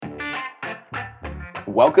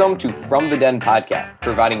Welcome to From the Den podcast,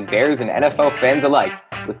 providing Bears and NFL fans alike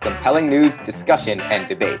with compelling news, discussion, and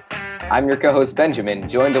debate. I'm your co-host Benjamin,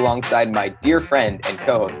 joined alongside my dear friend and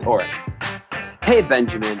co-host Oren. Hey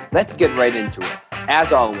Benjamin, let's get right into it.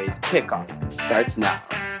 As always, kickoff starts now.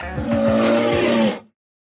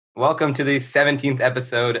 Welcome to the 17th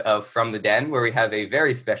episode of From the Den, where we have a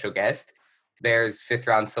very special guest, Bears 5th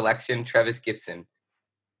round selection, Trevis Gipson.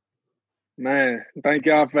 Man, thank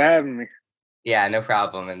y'all for having me. Yeah, no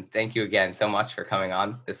problem. And thank you again so much for coming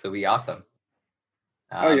on. This will be awesome.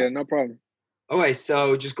 No problem. Okay,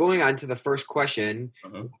 so just going on to the first question,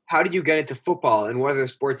 How did you get into football and what other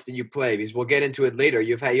sports did you play? Because we'll get into it later.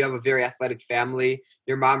 You have a very athletic family.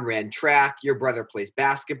 Your mom ran track. Your brother plays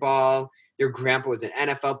basketball. Your grandpa was an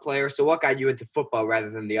NFL player. So what got you into football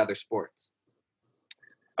rather than the other sports?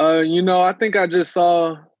 I think I just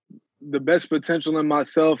saw the best potential in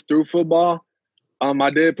myself through football.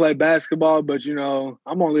 I did play basketball, but,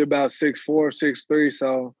 I'm only about 6'4", 6'3",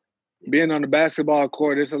 so being on the basketball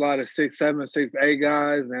court, there's a lot of 6'7", 6'8"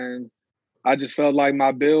 guys, and I just felt like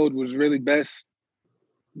my build was really best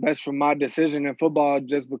for my decision in football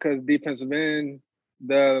just because defensive end,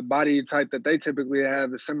 the body type that they typically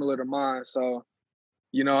have is similar to mine. So,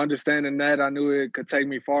 understanding that, I knew it could take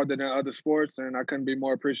me farther than other sports, and I couldn't be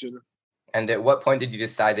more appreciative. And at what point did you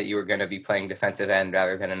decide that you were going to be playing defensive end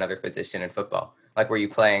rather than another position in football? Like, were you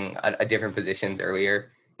playing a different positions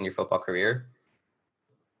earlier in your football career?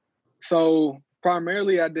 So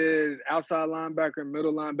primarily I did outside linebacker,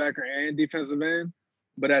 middle linebacker, and defensive end.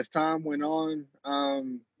 But as time went on,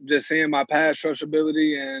 just seeing my pass rush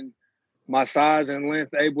ability and my size and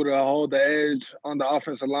length able to hold the edge on the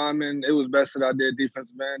offensive lineman, it was best that I did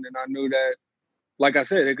defensive end. And I knew that, like I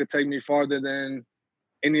said, it could take me farther than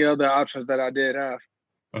any other options that I did have.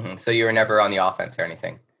 Mm-hmm. So you were never on the offense or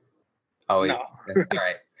anything? Always? No. All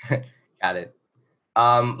right. Got it.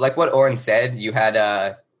 Like what Oren said, you had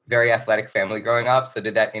a very athletic family growing up. So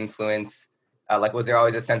did that influence, was there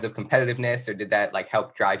always a sense of competitiveness, or did that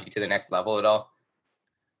help drive you to the next level at all?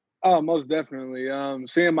 Oh, most definitely.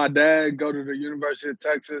 Seeing my dad go to the University of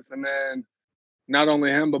Texas, and then not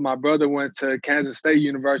only him, but my brother went to Kansas State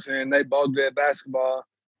University, and they both did basketball.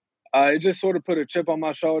 It just sort of put a chip on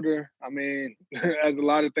my shoulder. I mean, as a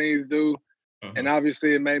lot of things do. Mm-hmm. And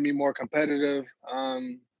obviously it made me more competitive.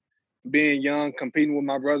 Being young, competing with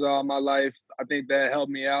my brother all my life, I think that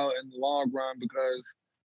helped me out in the long run because,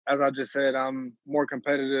 as I just said, I'm more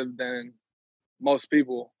competitive than most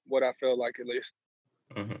people, what I feel like at least.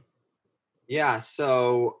 Mm-hmm. Yeah,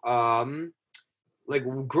 so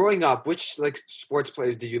growing up, which sports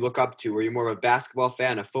players did you look up to? Were you more of a basketball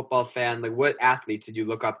fan, a football fan? What athletes did you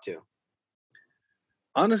look up to?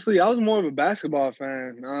 Honestly, I was more of a basketball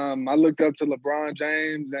fan. I looked up to LeBron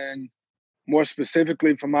James, and more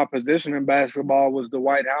specifically for my position in basketball was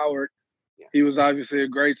Dwight Howard. Yeah. He was obviously a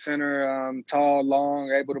great center, tall,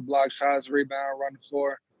 long, able to block shots, rebound, run the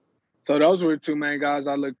floor. So those were the two main guys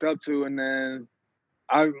I looked up to. And then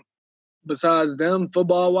besides them,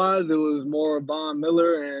 football-wise, it was more Von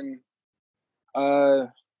Miller and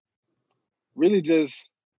really just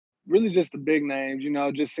the big names,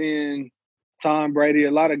 just seeing Tom Brady,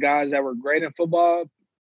 a lot of guys that were great in football,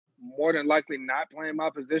 more than likely not playing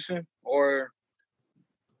my position, or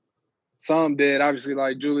some did, obviously,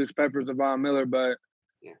 like Julius Peppers or Von Miller. But,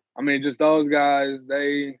 yeah. I mean, just those guys,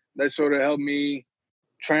 they sort of helped me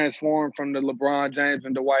transform from the LeBron James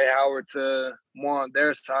and Dwight Howard to more on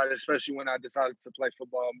their side, especially when I decided to play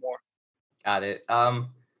football more. Got it.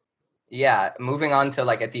 Yeah, moving on to,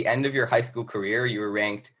 at the end of your high school career, you were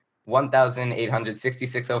ranked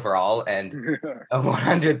 1,866 overall and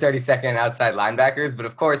 132nd outside linebackers. But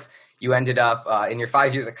of course, you ended up in your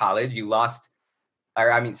 5 years of college, you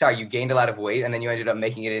gained a lot of weight, and then you ended up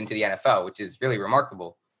making it into the NFL, which is really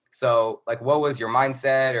remarkable. So, what was your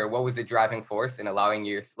mindset, or what was the driving force in allowing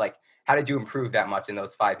you, how did you improve that much in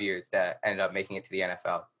those 5 years to end up making it to the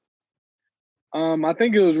NFL? I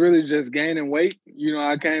think it was really just gaining weight.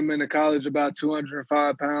 I came into college about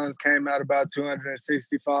 205 pounds, came out about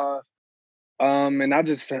 265. And I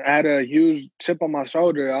just had a huge chip on my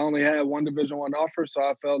shoulder. I only had one Division I offer, so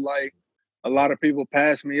I felt like a lot of people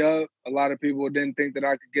passed me up. A lot of people didn't think that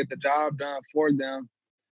I could get the job done for them.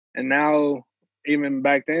 And now, even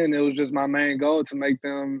back then, it was just my main goal to make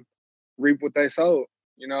them reap what they sowed.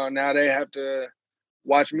 Now they have to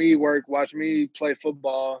watch me work, watch me play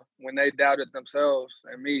football when they doubted themselves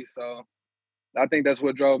and me. So I think that's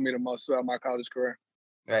what drove me the most throughout my college career.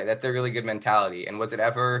 Right. That's a really good mentality. And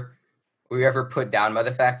were you ever put down by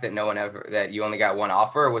the fact that that you only got one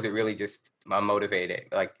offer, or was it really just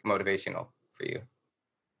motivational for you?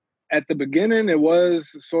 At the beginning, it was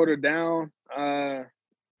sort of down.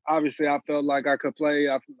 obviously I felt like I could play.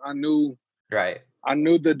 I knew Right. I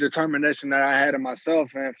knew the determination that I had in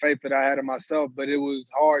myself and faith that I had in myself, but it was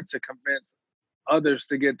hard to convince others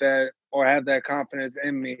to get that or have that confidence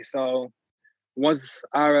in me. So once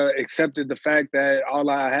I accepted the fact that all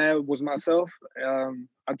I had was myself,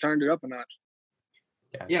 I turned it up a notch.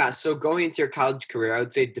 Yeah, so going into your college career, I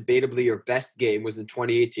would say debatably your best game was in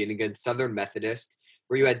 2018 against Southern Methodist,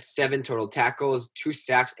 where you had 7 total tackles, 2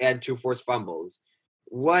 sacks, and 2 forced fumbles.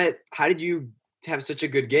 How did you have such a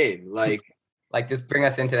good game? Like just bring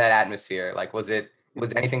us into that atmosphere. Like, was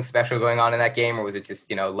anything special going on in that game, or was it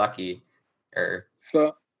just, lucky? Or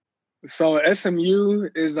So SMU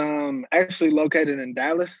is actually located in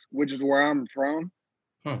Dallas, which is where I'm from.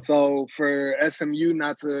 So for SMU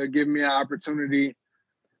not to give me an opportunity,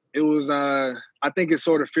 it was I think it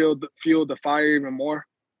sort of fueled the fire even more.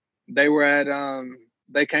 They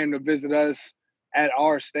came to visit us at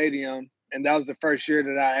our stadium, and that was the first year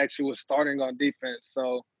that I actually was starting on defense.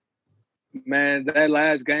 So man, that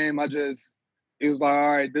last game, it was like,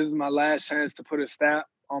 all right, this is my last chance to put a stamp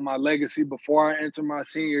on my legacy before I enter my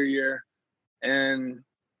senior year. And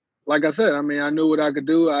like I said, I mean, I knew what I could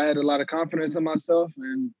do. I had a lot of confidence in myself,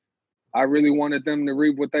 and I really wanted them to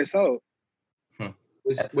reap what they sowed.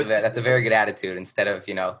 That's a very good attitude. Instead of,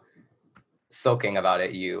 sulking about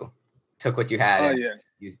it, you took what you had and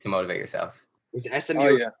used to motivate yourself. Was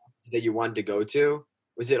SMU that you wanted to go to?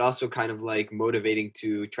 Was it also kind of like motivating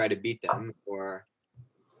to try to beat them, or?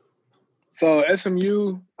 So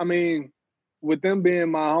SMU, I mean, with them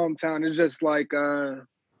being my hometown, it's just like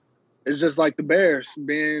the Bears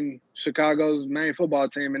being Chicago's main football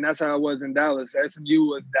team, and that's how it was in Dallas. SMU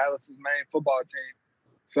was Dallas's main football team.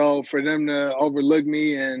 So for them to overlook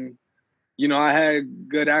me, and I had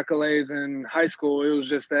good accolades in high school, it was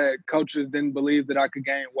just that coaches didn't believe that I could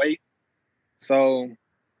gain weight. So,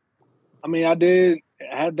 I mean, I did.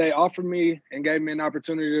 Had they offered me and gave me an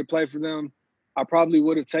opportunity to play for them, I probably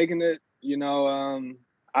would have taken it. I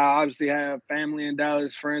obviously have family in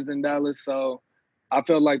Dallas, friends in Dallas, so I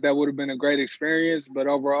felt like that would have been a great experience. But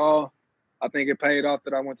overall, I think it paid off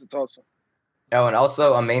that I went to Tulsa. Oh, and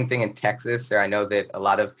also a main thing in Texas, or I know that a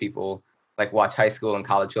lot of people watch high school and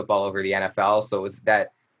college football over the NFL. So was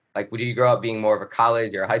that would you grow up being more of a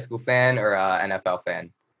college or a high school fan or a NFL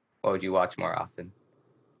fan? What would you watch more often?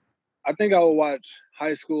 I think I would watch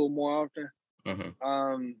high school more often.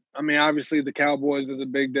 Mm-hmm. I mean, obviously the Cowboys is a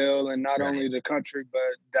big deal, and not only the country, but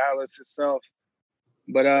Dallas itself.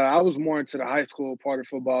 But I was more into the high school part of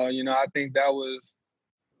football. I think that was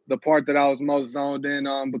the part that I was most zoned in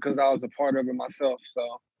on because I was a part of it myself.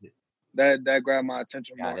 So that grabbed my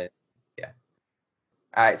attention more. Got it. Yeah.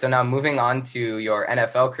 All right. So now moving on to your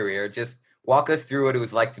NFL career, just walk us through what it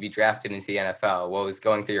was like to be drafted into the NFL. What was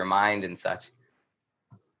going through your mind and such?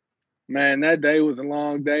 Man, that day was a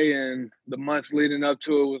long day, and the months leading up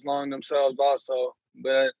to it was long themselves also.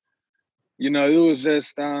 But, it was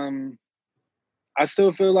just I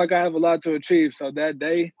still feel like I have a lot to achieve. So that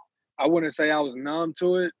day, I wouldn't say I was numb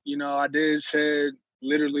to it. I did shed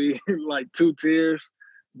literally like 2 tears.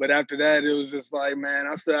 But after that, it was just like, man,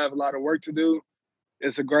 I still have a lot of work to do.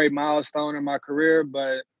 It's a great milestone in my career,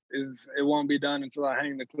 but it won't be done until I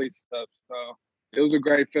hang the cleats up. So it was a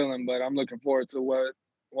great feeling, but I'm looking forward to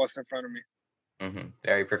what's in front of me. Mm-hmm.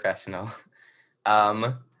 Very professional.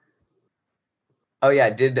 Oh yeah,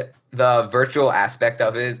 did the virtual aspect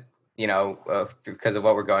of it, because of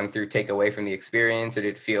what we're going through, take away from the experience, or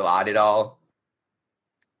did it feel odd at all?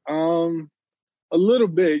 A little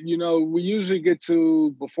bit. We usually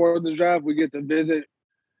before the draft, we get to visit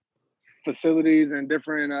facilities and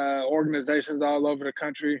different organizations all over the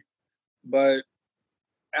country. But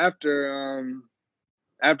after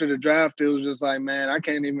the draft, it was just like, man, I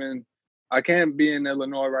can't be in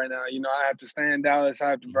Illinois right now. I have to stay in Dallas. I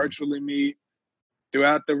have to virtually meet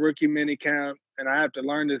throughout the rookie mini camp, and I have to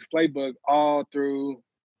learn this playbook all through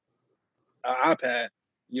an iPad.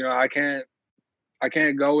 I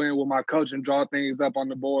can't go in with my coach and draw things up on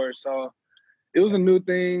the board. So it was a new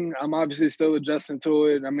thing. I'm obviously still adjusting to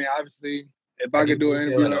it. I mean, obviously, if I could do an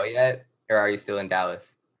interview. Illinois yet, or are you still in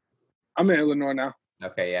Dallas? I'm in Illinois now.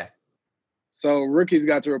 Okay, yeah. So rookies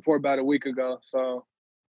got to report about a week ago. So,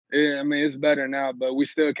 I mean, it's better now, but we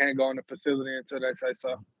still can't go in the facility until they say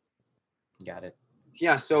so. Got it.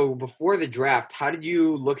 Yeah, so before the draft, how did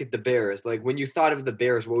you look at the Bears? Like, when you thought of the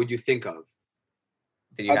Bears, what would you think of?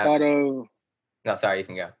 No, sorry, you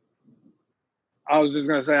can go. I was just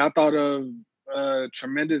going to say, I thought of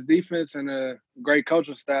tremendous defense and a great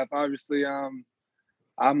coaching staff. Obviously, I'm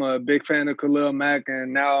a big fan of Khalil Mack,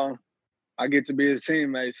 and now I get to be his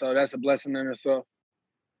teammate, so that's a blessing in itself.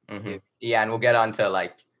 Mm-hmm. Yeah, and we'll get on to,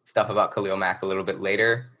 stuff about Khalil Mack a little bit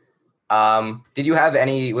later. Did you have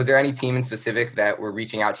was there any team in specific that were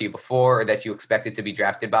reaching out to you before or that you expected to be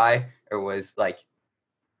drafted by, or was like?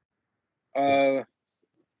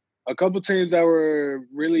 A couple teams that were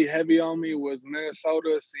really heavy on me was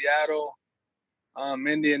Minnesota, Seattle,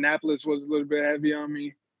 Indianapolis was a little bit heavy on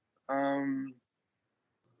me.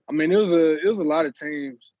 I mean, it was a lot of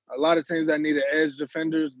teams that needed edge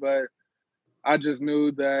defenders, but I just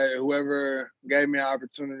knew that whoever gave me an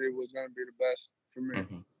opportunity was going to be the best for me.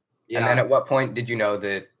 Mm-hmm. Yeah. And then at what point did you know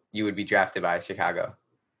that you would be drafted by Chicago?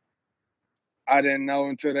 I didn't know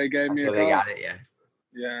until they gave me a call. They got it, yeah.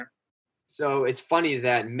 Yeah. So it's funny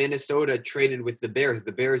that Minnesota traded with the Bears.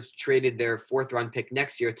 The Bears traded their 4th-round pick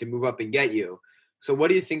next year to move up and get you. So what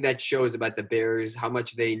do you think that shows about the Bears, how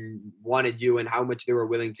much they wanted you and how much they were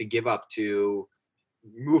willing to give up to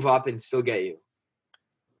move up and still get you?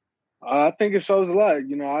 I think it shows a lot.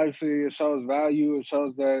 You know, obviously it shows value. It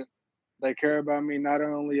shows that they care about me not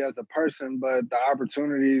only as a person, but the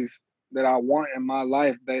opportunities that I want in my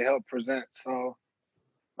life they help present. So,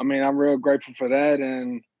 I mean, I'm real grateful for that.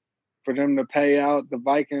 And for them to pay out the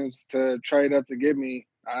Vikings to trade up to get me,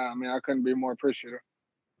 I mean, I couldn't be more appreciative.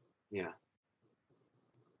 Yeah.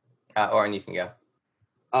 Oren, you can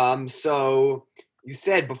go. So you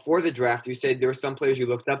said before the draft, you said there were some players you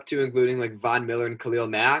looked up to, including like Von Miller and Khalil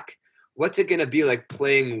Mack. What's it going to be like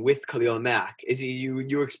playing with Khalil Mack? Is he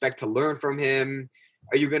you expect to learn from him?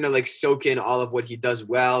 Are you going to like soak in all of what he does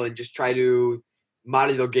well and just try to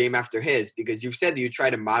model your game after his? Because you said that you try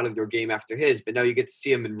to model your game after his, but now you get to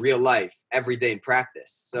see him in real life every day in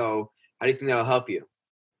practice. So how do you think that'll help you?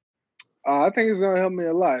 I think it's going to help me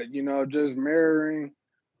a lot, you know, just mirroring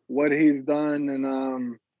what he's done.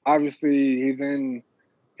 And obviously he's in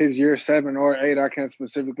his year 7 or 8, I can't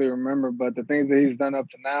specifically remember, but the things that he's done up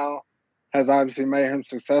to now has obviously made him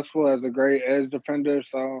successful as a great edge defender.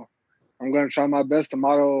 So I'm going to try my best to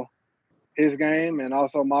model his game and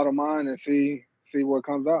also model mine and see what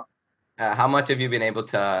comes out. How much have you been able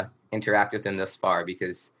to interact with him thus far?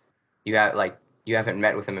 Because you haven't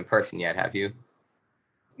met with him in person yet, have you?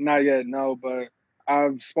 Not yet, no, but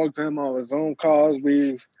I've spoke to him on Zoom calls.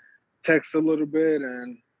 We've texted a little bit,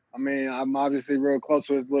 and I mean, I'm obviously real close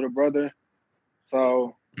to his little brother.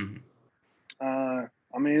 So,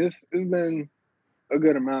 I mean, it's been a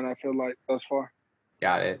good amount, I feel like, thus far.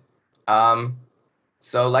 Got it.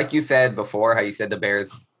 So like you said before, how you said the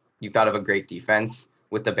Bears, you thought of a great defense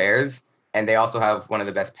with the Bears, and they also have one of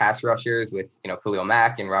the best pass rushers with, you know, Khalil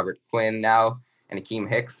Mack and Robert Quinn now and Akeem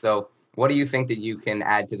Hicks. So what do you think that you can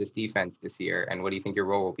add to this defense this year, and what do you think your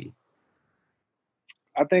role will be?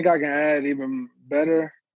 I think I can add even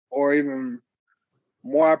better or even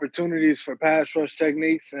more opportunities for pass rush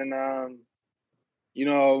techniques. And, you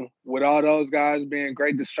know, with all those guys being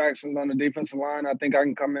great distractions on the defensive line, I think I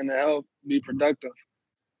can come in and help be productive.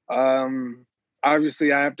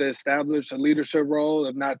 Obviously, I have to establish a leadership role,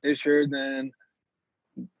 if not this year, then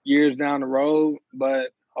years down the road. But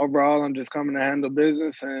overall, I'm just coming to handle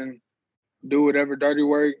business and do whatever dirty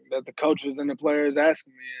work that the coaches and the players ask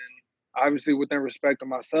me. And obviously within respect of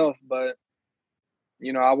myself, but,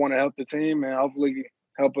 you know, I want to help the team and hopefully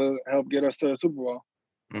help get us to a Super Bowl.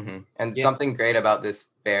 Mm-hmm. And something great about this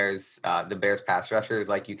the Bears pass rushers,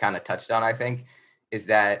 like you kind of touched on, I think, is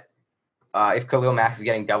that if Khalil Mack is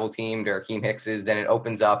getting double teamed or Akeem Hicks is, then it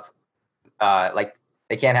opens up, like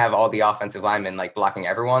they can't have all the offensive linemen like blocking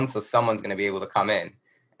everyone. So someone's going to be able to come in.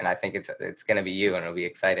 And I think it's going to be you, and it'll be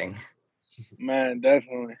exciting. Man,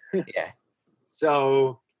 definitely. Yeah.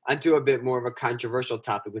 So onto a bit more of a controversial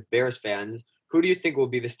topic with Bears fans. Who do you think will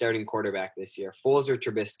be the starting quarterback this year, Foles or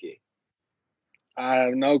Trubisky? I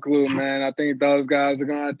have no clue, man. I think those guys are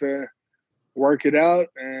going to have to work it out.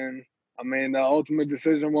 And, I mean, the ultimate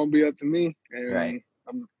decision won't be up to me. And right.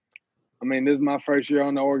 I mean, this is my first year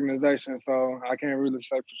on the organization, so I can't really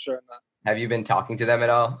say for sure now. Have you been talking to them at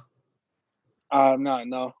all?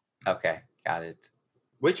 No. Okay, got it.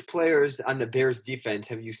 Which players on the Bears defense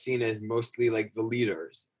have you seen as mostly like the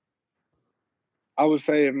leaders? I would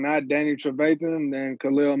say if not Danny Trevathan, then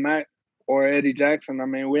Khalil Mack or Eddie Jackson. I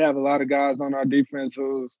mean, we have a lot of guys on our defense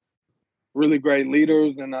who's really great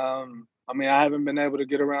leaders. And, I mean, I haven't been able to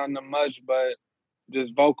get around them much, but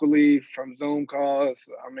just vocally from Zoom calls,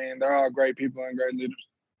 I mean, they're all great people and great leaders.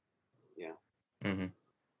 Yeah. Mm-hmm.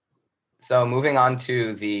 So moving on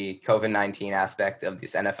to the COVID-19 aspect of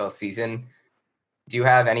this NFL season, do you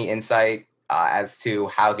have any insight as to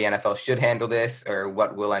how the NFL should handle this or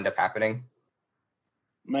what will end up happening?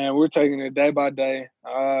 Man, we're taking it day by day.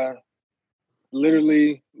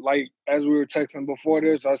 Literally, like as we were texting before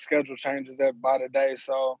this, our schedule changes by the day.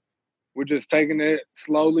 So we're just taking it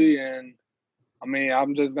slowly. And I mean,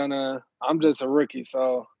 I'm just a rookie.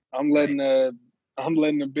 So I'm letting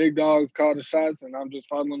the big dogs call the shots, and I'm just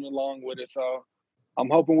following along with it. So I'm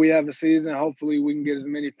hoping we have a season. Hopefully we can get as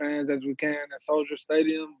many fans as we can at Soldier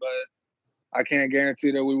Stadium, but I can't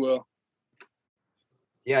guarantee that we will.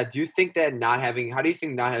 Yeah, do you think that how do you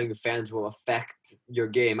think not having fans will affect your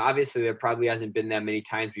game? Obviously, there probably hasn't been that many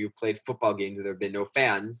times where you've played football games where there have been no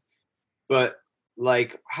fans. But,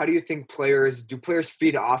 like, how do you think do players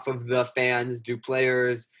feed off of the fans?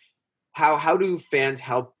 How do fans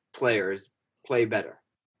help players play better?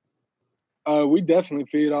 We definitely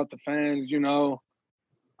feed off the fans, you know.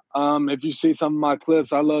 If you see some of my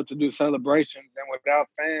clips, I love to do celebrations. And without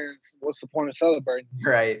fans, what's the point of celebrating?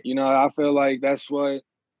 Right. You know, I feel like that's one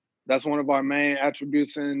of our main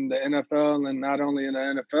attributes in the NFL, and not only in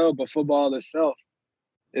the NFL, but football itself.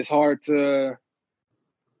 It's hard to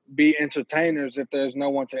be entertainers if there's no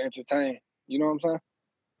one to entertain. You know what I'm saying?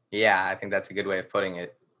 Yeah, I think that's a good way of putting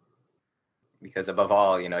it. Because above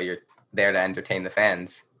all, you know, you're there to entertain the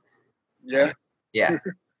fans. Yeah. Yeah.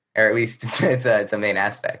 Or at least it's a main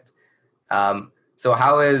aspect. So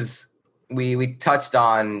how is we touched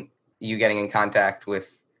on you getting in contact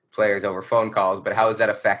with players over phone calls, but how has that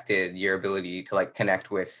affected your ability to like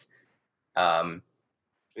connect with new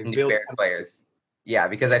Bears players? Yeah,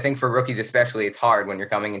 because I think for rookies especially, it's hard when you're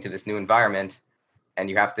coming into this new environment and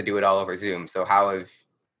you have to do it all over Zoom. So how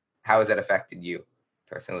has that affected you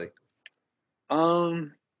personally?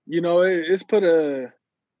 You know, it's put a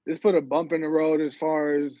bump in the road as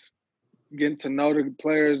far as getting to know the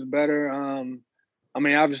players better. I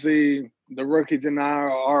mean, obviously the rookies and I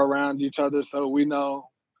are around each other, so we know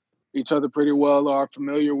each other pretty well, are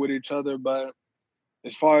familiar with each other. But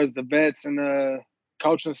as far as the vets and the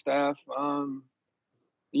coaching staff,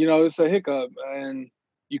 you know, it's a hiccup, and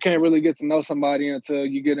you can't really get to know somebody until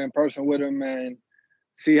you get in person with them and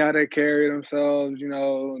see how they carry themselves. You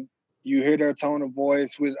know, you hear their tone of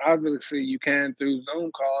voice, which obviously you can through Zoom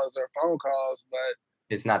calls or phone calls, but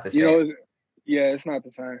it's not the same. You know, it's not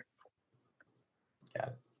the same.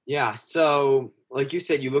 Yeah. So, like you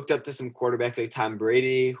said, you looked up to some quarterbacks like Tom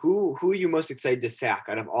Brady. Who are you most excited to sack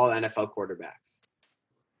out of all NFL quarterbacks?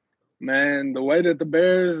 Man, the way that the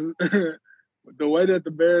Bears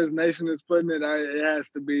nation is putting it, it has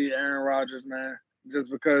to be Aaron Rodgers, man. Just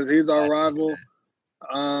because he's our rival.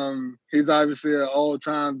 He's obviously an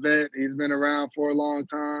old-time vet. He's been around for a long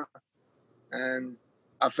time. And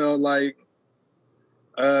I felt like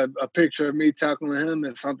a picture of me tackling him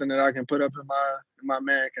is something that I can put up in my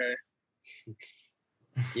man cave.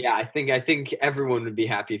 Yeah, I think everyone would be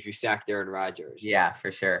happy if you sacked Aaron Rodgers. Yeah,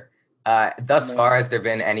 for sure. Thus far, has there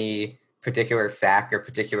been any particular sack or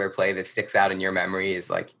particular play that sticks out in your memory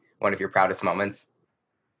as like one of your proudest moments?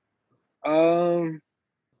 I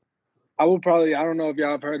don't know if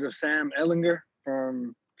y'all have heard of Sam Ehlinger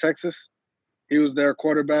from Texas. He was their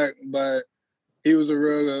quarterback, but he was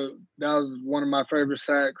that was one of my favorite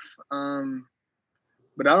sacks.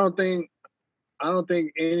 But I don't think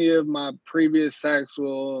any of my previous sacks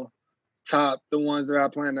will top the ones that I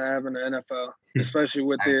plan to have in the NFL, especially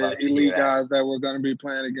with the elite guys that we're going to be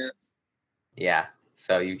playing against. Yeah.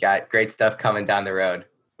 So you got great stuff coming down the road,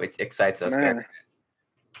 which excites us.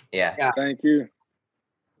 Yeah. Thank you.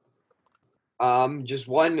 Just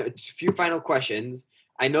a few final questions.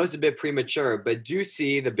 I know it's a bit premature, but do you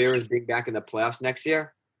see the Bears being back in the playoffs next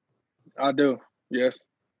year? I do. Yes.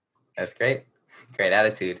 That's great. Great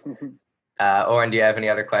attitude. Oren, do you have any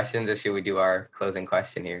other questions, or should we do our closing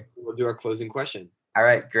question here? We'll do our closing question. All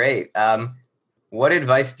right, great. What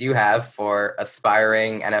advice do you have for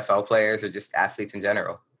aspiring NFL players or just athletes in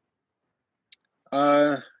general?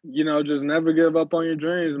 You know, just never give up on your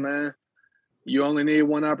dreams, man. You only need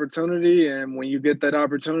one opportunity, and when you get that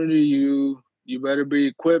opportunity, you better be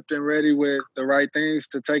equipped and ready with the right things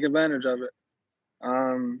to take advantage of it.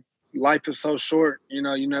 Life is so short, you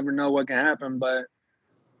know, you never know what can happen, but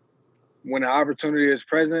when the opportunity is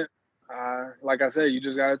present, like I said, you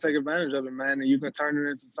just got to take advantage of it, man, and you can turn it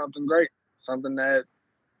into something great, something that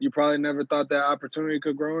you probably never thought that opportunity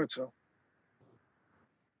could grow into.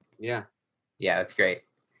 Yeah, that's great.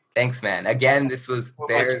 Thanks, man. Again, this was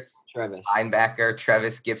Bears linebacker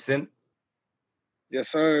Trevis Gipson. Yes,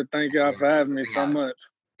 sir. Thank y'all for having me so much.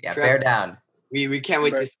 Yeah, bear down. We can't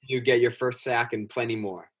wait to see you get your first sack and plenty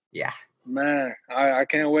more. Yeah. Man, I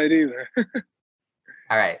can't wait either.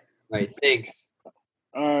 All right. Thanks.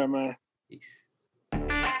 All right, man. Peace.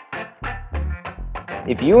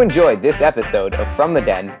 If you enjoyed this episode of From the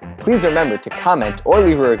Den, please remember to comment or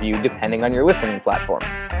leave a review depending on your listening platform.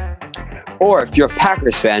 Or if you're a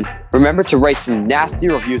Packers fan, remember to write some nasty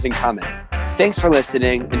reviews and comments. Thanks for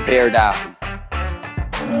listening, and bear down.